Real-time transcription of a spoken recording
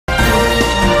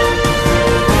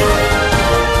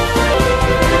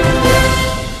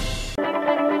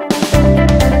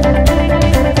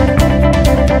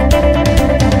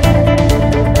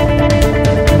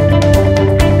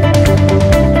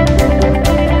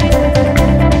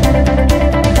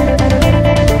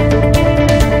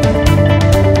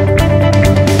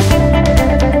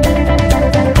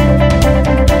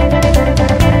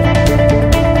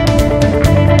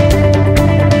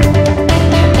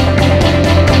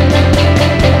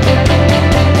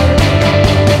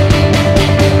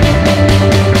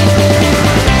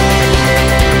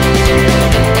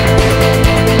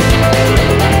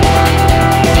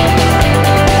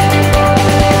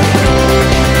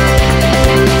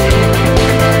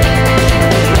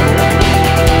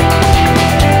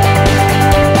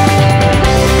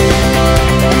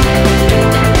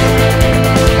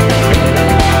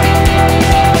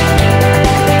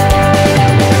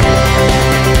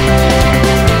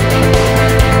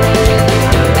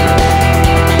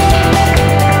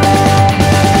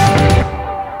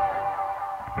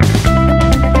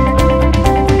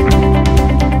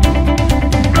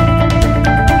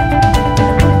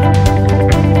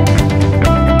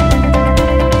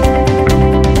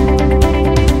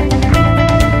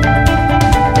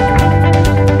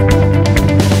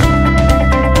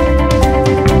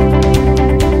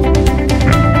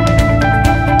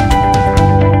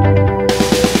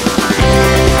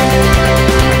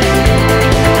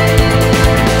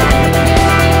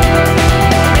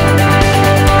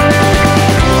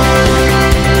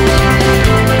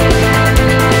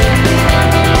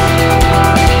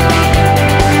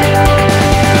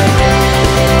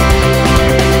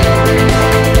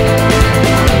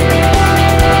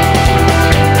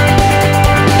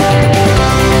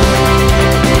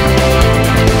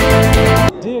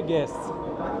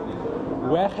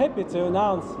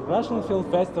runs Russian Film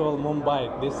Festival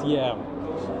Mumbai this year.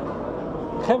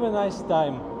 Have a nice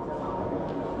time.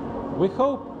 We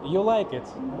hope you like it.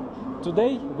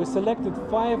 Today we selected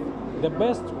 5 the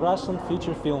best Russian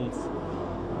feature films.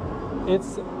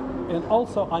 It's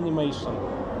also animation.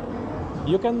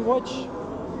 You can watch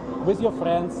with your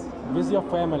friends, with your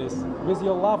families, with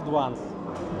your loved ones.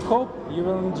 Hope you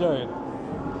will enjoy it.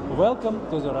 Welcome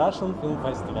to the Russian Film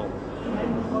Festival.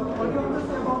 What do you want to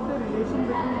say about the relation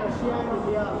between Russia and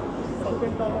India? You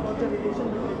can talk about the relation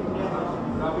between India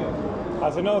and Russia.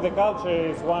 As you know, the culture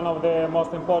is one of the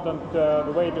most important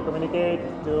way to communicate,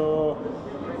 to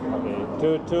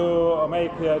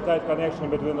make a tight connection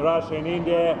between Russia and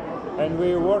India, and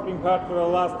we're working hard for the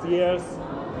last years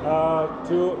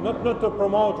to not to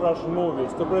promote Russian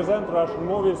movies, to present Russian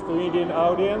movies to Indian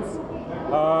audience,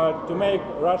 to make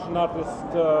Russian artists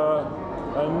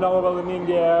knowable in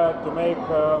India, to make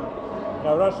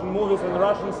Russian movies in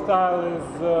Russian style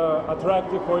is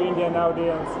attractive for Indian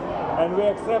audience, and we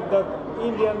accept that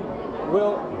Indian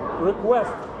will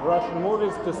request Russian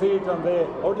movies to see it on the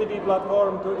OTT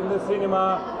platform, in the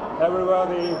cinema, everywhere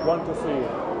they want to see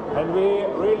it. And we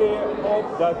really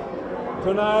hope that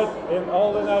tonight, in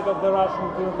all the night of the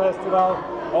Russian Film Festival,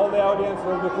 all the audience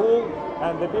will be full,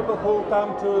 and the people who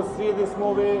come to see this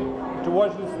movie, to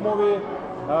watch this movie,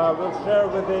 will share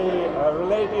with their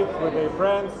relatives, with their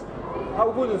friends,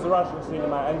 how good is Russian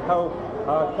cinema and how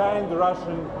kind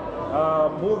Russian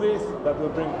movies that we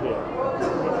bring here.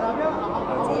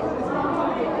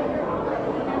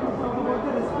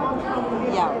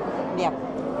 Yeah.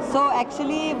 So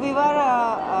actually we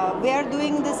are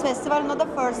doing this festival not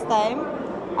the first time,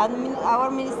 and our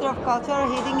Minister of Culture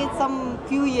heading it some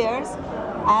few years,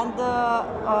 and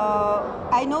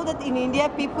I know that in India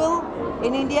people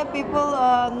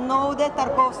know that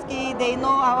Tarkovsky, they know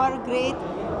our great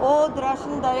old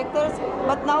Russian directors,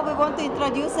 but now we want to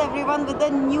introduce everyone with the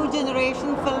new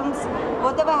generation films,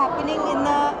 whatever happening in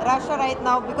Russia right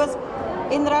now, because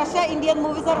in Russia Indian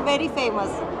movies are very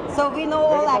famous. So we know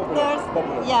all actors,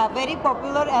 yeah, very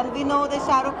popular, and we know the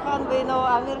Shah Rukh Khan, we know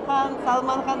Amir Khan,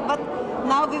 Salman Khan, but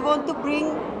now we want to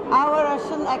bring our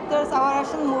Russian actors, our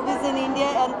Russian movies in India,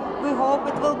 and we hope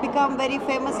it will become very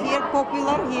famous here,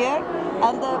 popular here,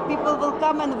 and people will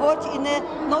come and watch in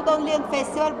not only in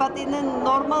festival but in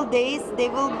normal days. They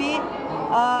will be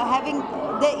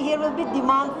here will be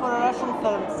demand for Russian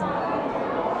films.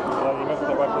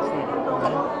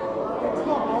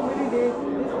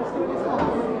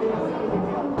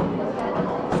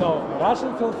 So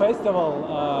Russian Film Festival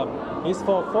is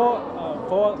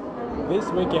for this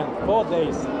weekend, 4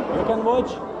 days. You can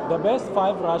watch the best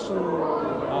 5 Russian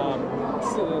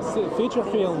feature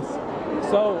films.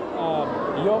 So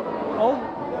you all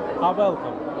are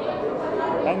welcome.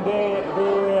 And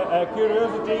the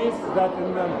curiosity is that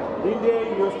in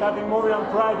India you starting movie on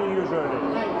Friday usually,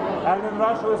 and in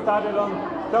Russia we started on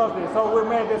Thursday. So we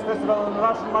made this festival in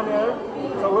Russian manner.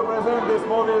 So we present these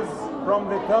movies from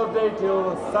the Thursday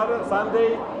till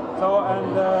Sunday. So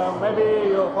maybe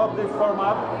you hope this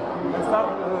format and start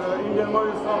Indian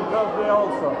movies from Thursday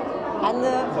also. And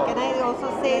can I also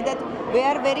say that we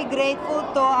are very grateful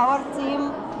to our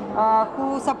team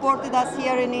who supported us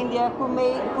here in India,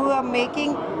 who are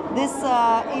making this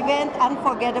event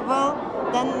unforgettable.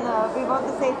 Then we want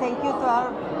to say thank you to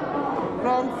our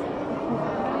friends.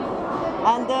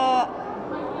 And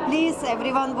please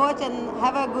everyone watch and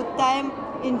have a good time,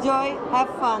 enjoy, have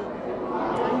fun.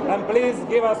 And please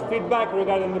give us feedback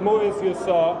regarding the movies you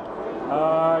saw.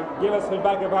 Give us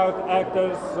feedback about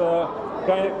actors,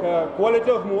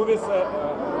 quality of movies at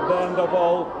the end of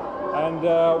all, and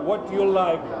what you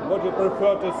like, what you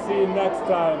prefer to see next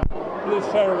time. Please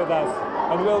share with us,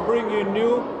 and we'll bring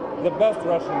you the best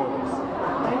Russian movies.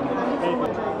 Thank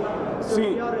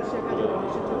you.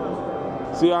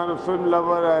 See, I'm a film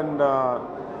lover, and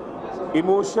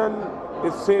emotion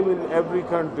is same in every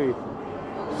country.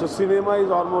 So cinema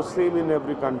is almost same in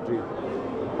every country.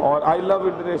 Or I love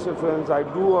international films. I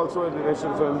do also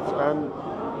international films, and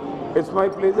it's my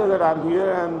pleasure that I'm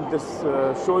here and this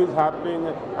show is happening.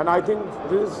 And I think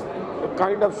this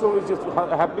kind of show is just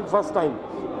happening first time,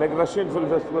 like Russian Film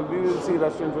Festival. We will see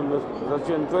Russian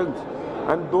films,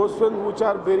 and those films which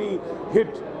are very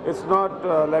hit. It's not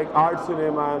like art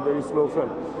cinema and very slow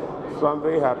film. So I'm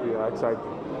very happy, excited.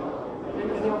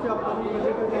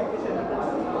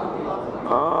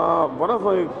 One of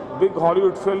my big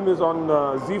Hollywood film is on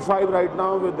Z5 right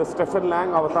now with the Stephen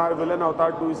Lang, Avatar villain.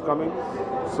 Avatar 2 is coming.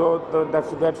 So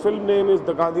that film name is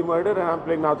The Gandhi Murder, and I'm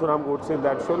playing Nathuram Godse in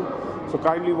that film. So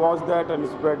kindly watch that and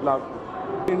spread love.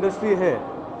 Industry है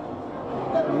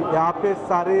यहाँ पे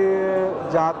सारे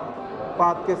जात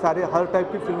पात के सारे हर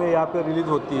type की फिल्में यहाँ पे रिलीज़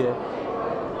होती है।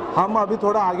 हम अभी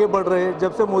थोड़ा आगे बढ़ रहे हैं,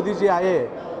 जब से मोदी जी आए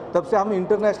हैं तब से हम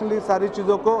इंटरनेशनली सारी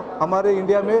चीज़ों को हमारे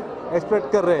इंडिया में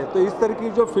एक्सपेक्ट कर रहे हैं। तो इस तरह की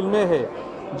जो फिल्में हैं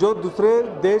जो दूसरे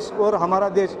देश और हमारा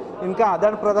देश इनका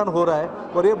आदान प्रदान हो रहा है,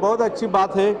 और ये बहुत अच्छी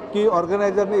बात है कि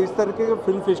ऑर्गेनाइज़र ने इस तरह के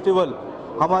फिल्म फेस्टिवल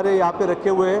हमारे यहाँ पे रखे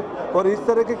हुए हैं, और इस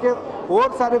तरह के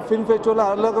और सारे फिल्म फेस्टिवल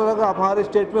अलग अलग हमारे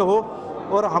स्टेट में हो,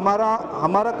 और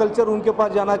हमारा कल्चर उनके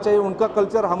पास जाना चाहिए, उनका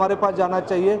कल्चर हमारे पास जाना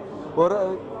चाहिए, और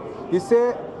इससे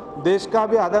देश का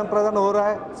भी आदान प्रदान हो रहा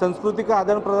है, संस्कृति का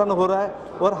आदान प्रदान हो रहा है,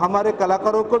 और हमारे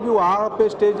कलाकारों को भी वहाँ पे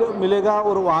स्टेज मिलेगा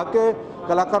और वहाँ के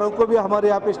कलाकारों को भी हमारे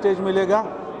यहाँ पे स्टेज मिलेगा।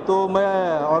 तो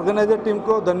मैं ऑर्गेनाइजर टीम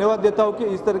को धन्यवाद देता हूँ कि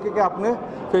इस तरीके के आपने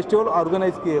फेस्टिवल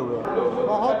ऑर्गेनाइज किए हुए हैं।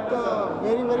 बहुत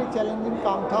वेरी चैलेंजिंग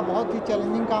काम था, बहुत ही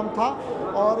चैलेंजिंग काम था,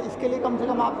 और इसके लिए कम से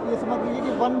कम आप ये समझ लीजिए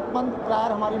कि 1 मंथ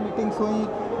प्रायर हमारी मीटिंग्स हुई,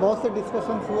 बहुत से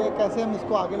डिस्कशंस हुए कैसे हम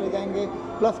इसको आगे ले जाएंगे,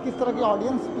 प्लस किस तरह की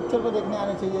ऑडियंस पिक्चर को देखने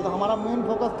आने चाहिए। तो हमारा मेन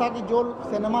फोकस था कि जो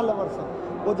सिनेमा लवर्स हैं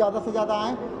वो ज़्यादा से ज़्यादा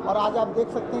आएँ, और आज आप देख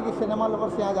सकते हैं कि सिनेमा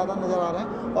लवर्स यहाँ ज़्यादा नज़र आ रहे हैं,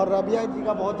 और रबिया जी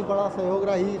का बहुत ही बड़ा सहयोग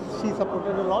रहा। She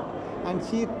supported a lot and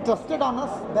she trusted on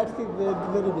us. That's the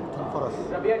very big thing for us.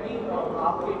 Rabia जी,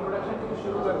 आपके इंट्रोडक्शन को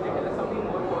शुरू करने के लिए something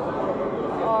more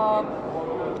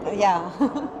Yeah,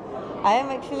 I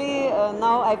am actually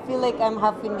now I feel like I'm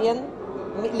half Indian,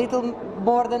 little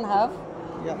more than half,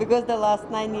 because the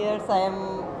last 9 years I am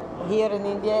here in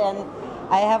India, and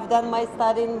I have done my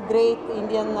study in great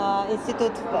Indian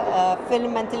Institute,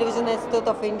 Film and Television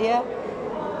Institute of India,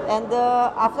 and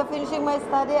after finishing my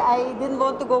study I didn't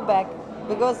want to go back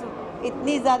because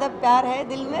इतनी ज़्यादा प्यार है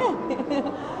दिल में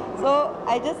so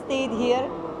I just stayed here,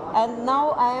 and now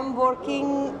I am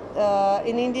working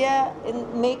in India in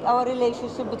make our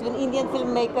relationship between Indian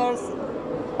filmmakers,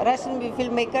 Russian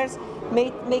filmmakers,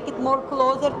 make it more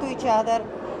closer to each other,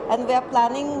 and we are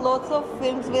planning lots of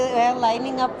films. We are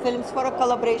lining up films for a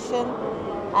collaboration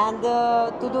and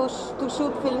to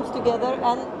shoot films together.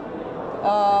 And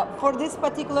for this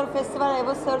particular festival I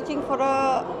was searching for a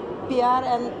PR,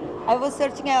 and I was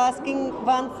searching, asking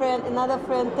one friend, another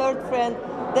friend, third friend.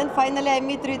 Then finally I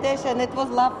meet Ritesh, and it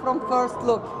was love from first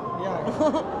look.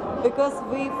 Yeah. Because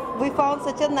we found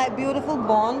such a beautiful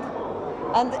bond.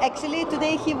 And actually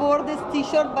today he wore this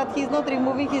T-shirt, but he's not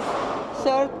removing his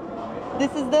shirt.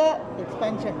 This is the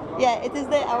expansion. Yeah, it is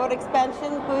our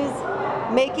expansion who is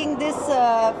making this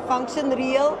function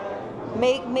real,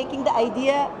 making the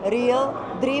idea real,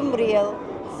 dream real.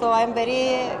 So I'm very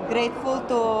grateful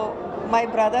to my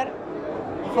brother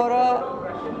for a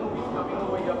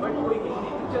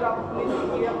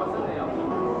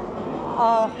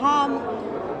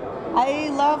I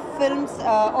love films.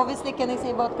 Obviously, can I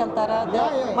say about Kantara?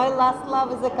 Yeah. My last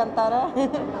love is a Kantara.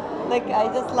 Like I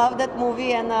just love that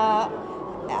movie, and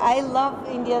I love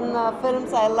Indian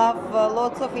films. I love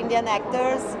lots of Indian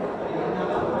actors.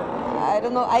 I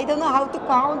don't know how to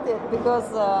count it,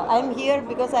 because I'm here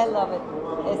because I love it.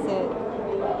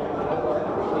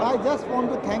 I just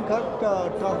want to thank her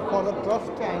for the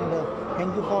trust, and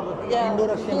thank you for the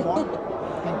Indo-Russian bond.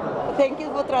 Thank you. Thank you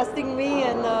for trusting me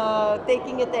and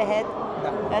taking it ahead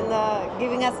and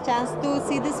giving us chance to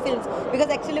see these films. Because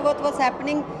actually what was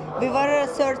happening, we were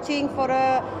searching for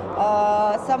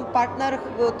some partner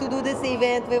to do this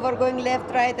event. We were going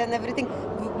left, right and everything.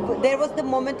 There was the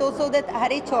moment also that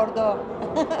Hari Chordo.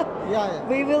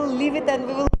 We will leave it and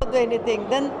we will not do anything.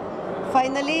 Then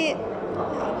finally,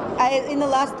 in the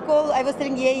last call, I was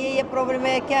saying, ये problem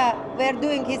है क्या? We are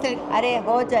doing. He said, अरे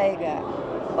हो जाएगा,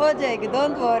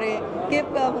 don't worry, keep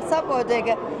सब हो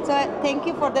जाएगा. So thank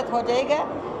you for that, हो जाएगा.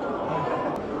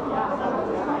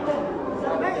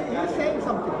 He's saying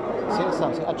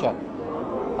something. अच्छा,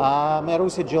 मैं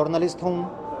रूसी जर्नलिस्ट हूँ.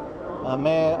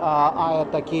 मैं आया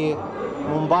था कि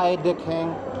मुंबई देखें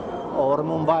और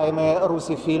मुंबई में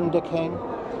रूसी फिल्म देखें,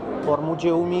 और मुझे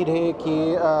उम्मीद है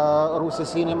कि रूसी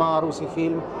सिनेमा, रूसी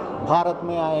फिल्म भारत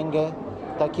में आएंगे,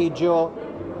 ताकि जो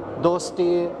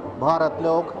दोस्ती भारत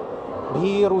लोग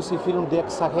भी रूसी फिल्म देख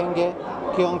सकेंगे,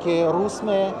 क्योंकि रूस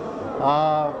में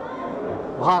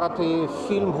भारतीय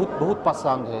फिल्म बहुत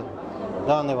पसंद है.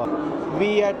 धन्यवाद. We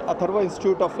at Atharva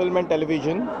Institute of Film and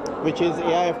Television, which is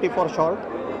AIFT for short,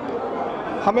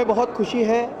 हमें बहुत खुशी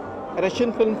है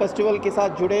रशियन फिल्म फेस्टिवल के साथ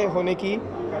जुड़े होने की,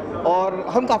 और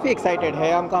हम काफ़ी एक्साइटेड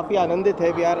है, हम काफ़ी आनंदित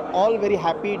है. We are all very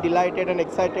happy, delighted and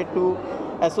excited to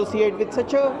associate with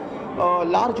such a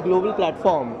large global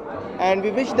platform, and we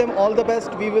wish them all the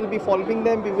best. We will be following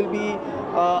them. We will be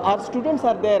our students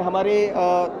are there. हमारे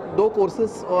 2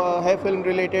 courses है film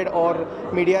related और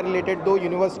media related, 2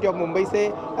 university of Mumbai से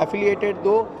affiliated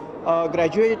 2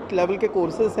 graduate level के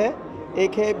courses है,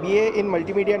 एक है BA in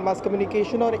multimedia and mass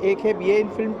communication और एक है BA in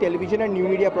film television and new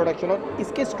media production. और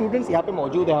इसके स्टूडेंट्स यहाँ पे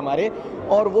मौजूद है हमारे,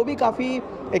 और वो भी काफ़ी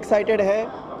एक्साइटेड है,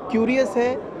 क्यूरियस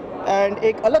है, एंड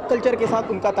एक अलग कल्चर के साथ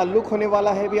उनका ताल्लुक़ होने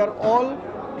वाला है। We are all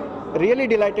really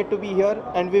delighted to be here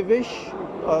and we wish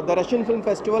the Russian film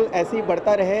festival ऐसे ही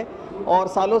बढ़ता रहे और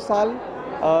सालों साल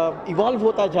इवॉल्व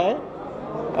होता जाए।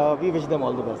 We wish them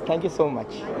all the best. Thank you so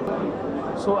much.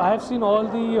 So I have seen all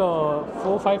the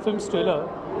 4-5 films trailer,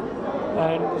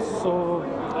 and so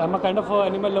I'm a kind of a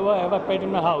animal lover. I have a pet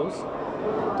in my house.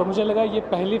 तो मुझे लगा ये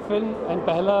पहली film and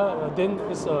पहला दिन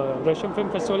इस Russian film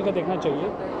festival का देखना चाहिए।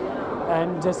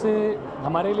 एंड जैसे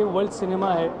हमारे लिए वर्ल्ड सिनेमा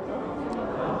है,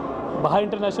 बाहर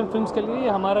इंटरनेशनल फिल्म्स के लिए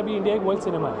हमारा भी इंडिया एक वर्ल्ड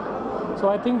सिनेमा है। So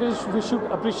I think we should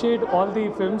appreciate all the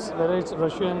films, whether it's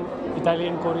Russian,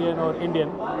 Italian, Korean or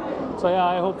Indian. So yeah,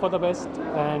 I hope for the best,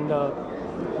 and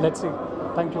let's see.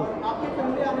 Thank you.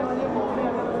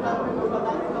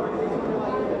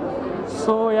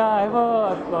 So yeah, I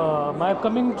have my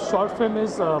upcoming short film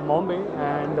is Bombay,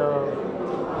 and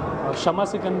Shama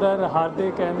Sikandar,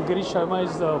 Hardik and Girish Sharma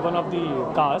is one of the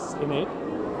cast in it.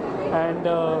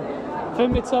 And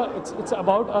film it's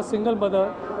about a single mother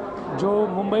जो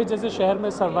मुंबई जैसे शहर में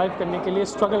survive करने के लिए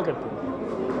struggle करती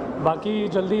है। बाकी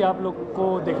जल्दी आप लोग को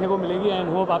देखने को मिलेगी एंड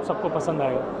होप आप सबको पसंद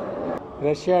आएगा।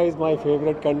 Russia is my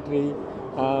favourite country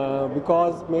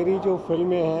because मेरी जो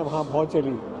फिल्में हैं वहाँ बहुत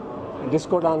चली।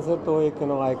 डिस्को डांसर तो एक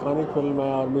आइकॉनिक फिल्म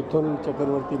है और Mithun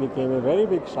Chakraborty became a very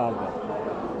big star है।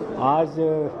 आज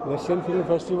Russian film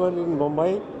festival in Mumbai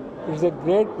it is a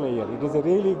great player, it is a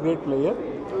really great player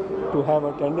to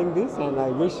have attending this and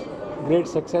I wish great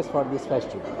success for this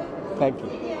festival. Thank you.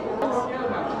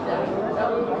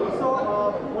 So,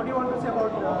 what do you want to say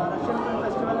about Russian Film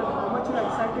Festival and how much you are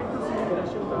excited to see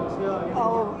Russian films here?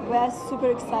 Oh, we're super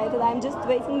excited. I'm just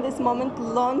waiting this moment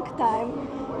long time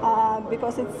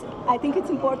because I think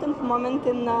it's important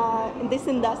moment in this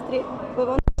industry. We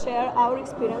want to share our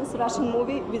experience Russian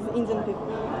movie with Indian people.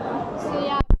 So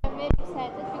yeah, I'm very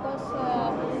excited because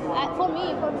for me,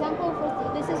 for example,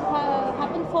 this is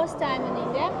happened first time in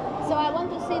India. So I want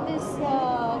to see this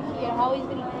here, how it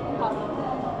will happen.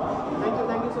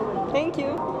 Thank you so much. Thank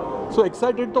you. So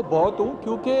excited तो बहुत हूँ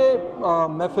क्योंकि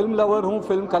मैं film lover हूँ,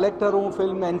 film collector हूँ,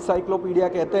 film encyclopedia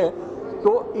कहते हैं।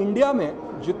 तो इंडिया में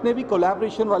जितने भी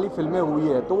कोलैबोरेशन वाली फिल्में हुई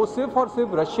है तो वो सिर्फ और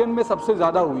सिर्फ रशियन में सबसे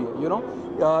ज़्यादा हुई है।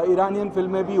 ईरानियन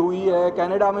फिल्में भी हुई है,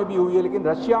 कनाडा में भी हुई है, लेकिन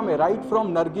रशिया में राइट फ्रॉम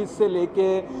नरगिस से लेके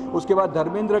उसके बाद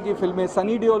धर्मेंद्र की फिल्में,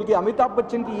 सनी देओल की, अमिताभ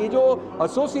बच्चन की, ये जो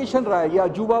एसोसिएशन रहा है, या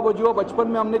अजूबा वजूबा बचपन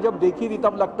में हमने जब देखी थी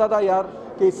तब लगता था यार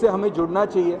कि इससे हमें जुड़ना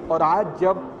चाहिए। और आज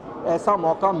जब ऐसा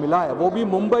मौका मिला है वो भी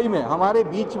मुंबई में हमारे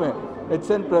बीच में,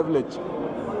 इट्स एन प्रिविलेज।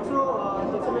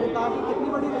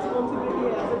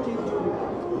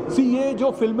 सी ये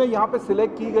जो फिल्में यहाँ पे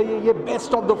सिलेक्ट की गई है ये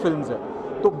बेस्ट ऑफ द फिल्म्स है,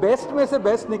 तो बेस्ट में से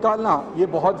बेस्ट निकालना ये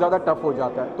बहुत ज़्यादा टफ हो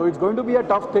जाता है। तो it's going to be a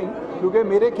tough thing, क्योंकि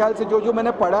मेरे ख्याल से जो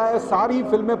मैंने पढ़ा है सारी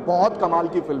फिल्में बहुत कमाल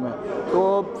की फिल्म है, तो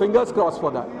fingers cross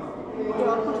for that.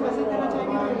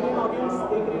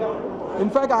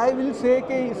 In fact I will say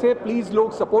कि इसे प्लीज़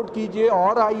लोग सपोर्ट कीजिए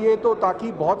और आइए, तो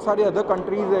ताकि बहुत सारे अदर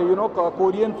कंट्रीज़ है,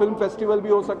 कोरियन फिल्म फेस्टिवल भी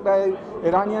हो सकता है,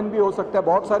 ईरानियन भी हो सकता है,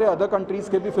 बहुत सारे अदर कंट्रीज़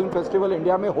के भी फिल्म फेस्टिवल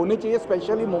इंडिया में होने चाहिए,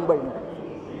 स्पेशली मुंबई में।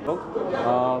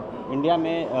 इंडिया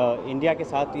में इंडिया के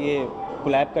साथ ये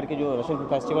कोलैब करके जो रशियन फिल्म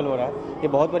फेस्टिवल हो रहा है ये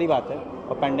बहुत बड़ी बात है।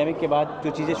 और पैंडेमिक के बाद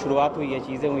जो चीज़ें शुरुआत हुई है,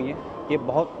 चीज़ें हुई हैं, ये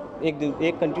बहुत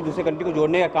एक कंट्री दूसरे कंट्री को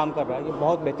जोड़ने का काम कर रहा है। ये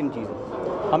बहुत बेहतरीन चीज़ है।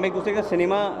 हम एक दूसरे का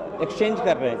सिनेमा एक्सचेंज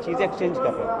कर रहे हैं, चीज़ें एक्सचेंज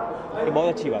कर रहे हैं, ये बहुत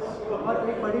अच्छी बात है। और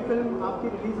एक बड़ी फिल्म आपकी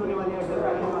रिलीज होने वाली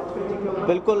है,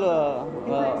 बिल्कुल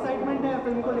एक्साइटमेंट है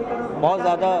फिल्म को लेकर?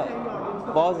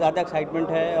 बहुत ज़्यादा एक्साइटमेंट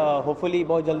है। होपफुली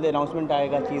बहुत जल्द अनाउंसमेंट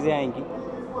आएगा, चीज़ें आएंगी,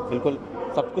 बिल्कुल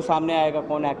सब कुछ सामने आएगा,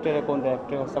 कौन एक्टर है, कौन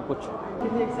डायरेक्टर है, सब कुछ।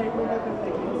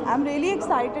 I am really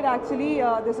excited actually.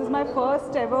 This is my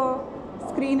first ever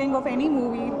screening of any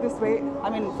movie this way, I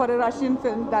mean for a Russian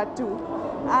film that too,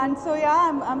 and so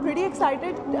yeah, I'm pretty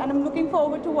excited and I'm looking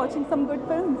forward to watching some good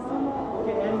films.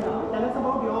 Okay, and tell us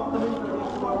about your upcoming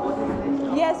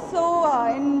project. Yes, so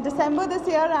in December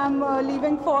this year I'm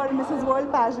leaving for Mrs.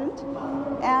 World pageant,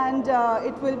 and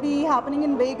it will be happening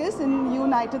in Vegas in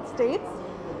United States,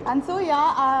 and so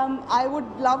yeah, I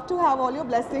would love to have all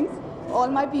your blessings,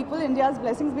 all my people, India's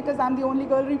blessings, because I'm the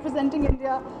only girl representing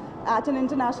India at an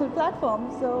international platform.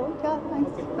 So yeah,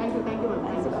 thanks. Okay, thank you very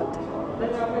much. Thanks a lot.